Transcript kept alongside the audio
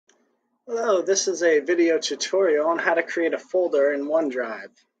Hello, this is a video tutorial on how to create a folder in OneDrive.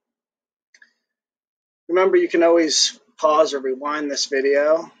 Remember, you can always pause or rewind this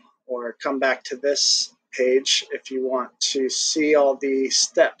video or come back to this page if you want to see all the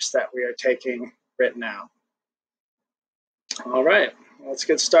steps that we are taking written out. All right, let's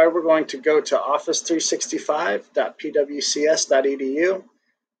get started. We're going to go to office365.pwcs.edu.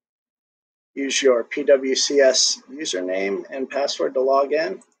 Use your PWCS username and password to log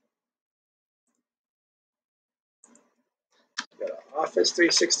in. Go to Office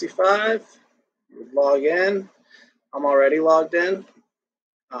 365, log in. I'm already logged in.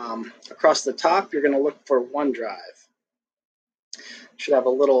 Across the top, you're going to look for OneDrive. Should have a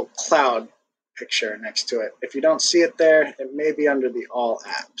little cloud picture next to it. If you don't see it there, it may be under the All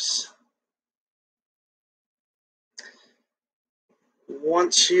Apps.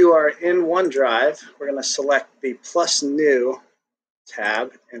 Once you are in OneDrive, we're going to select the Plus New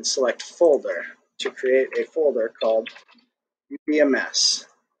tab and select Folder to create a folder called UBMS,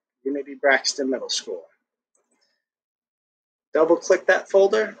 Unity Braxton Middle School. Double-click that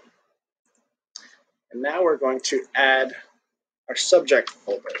folder, and now we're going to add our subject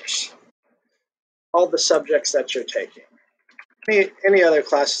folders. All the subjects that you're taking. Any other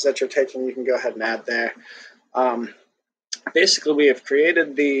classes that you're taking, you can go ahead and add there. Basically, we have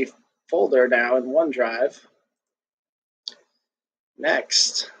created the folder now in OneDrive.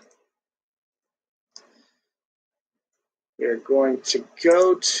 Next, we're going to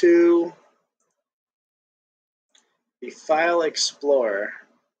go to the File Explorer,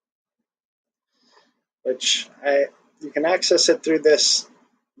 which you can access it through this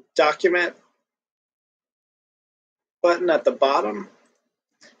document button at the bottom,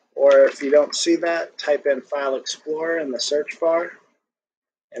 or if you don't see that, type in File Explorer in the search bar,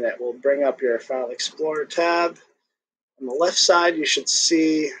 and it will bring up your File Explorer tab. On the left side, you should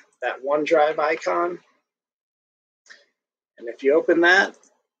see that OneDrive icon. And if you open that,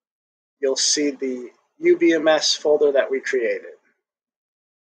 you'll see the UBMS folder that we created.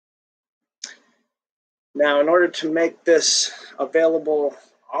 Now, in order to make this available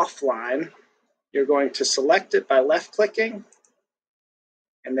offline, you're going to select it by left-clicking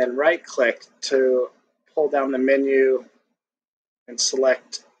and then right-click to pull down the menu and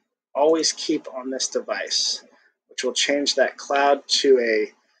select Always Keep on this device, which will change that cloud to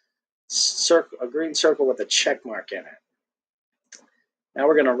a green circle with a check mark in it. Now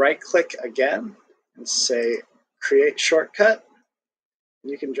we're going to right-click again and say Create Shortcut.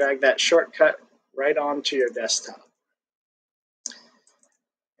 You can drag that shortcut right onto your desktop.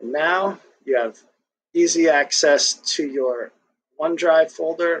 And now you have easy access to your OneDrive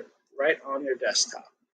folder right on your desktop.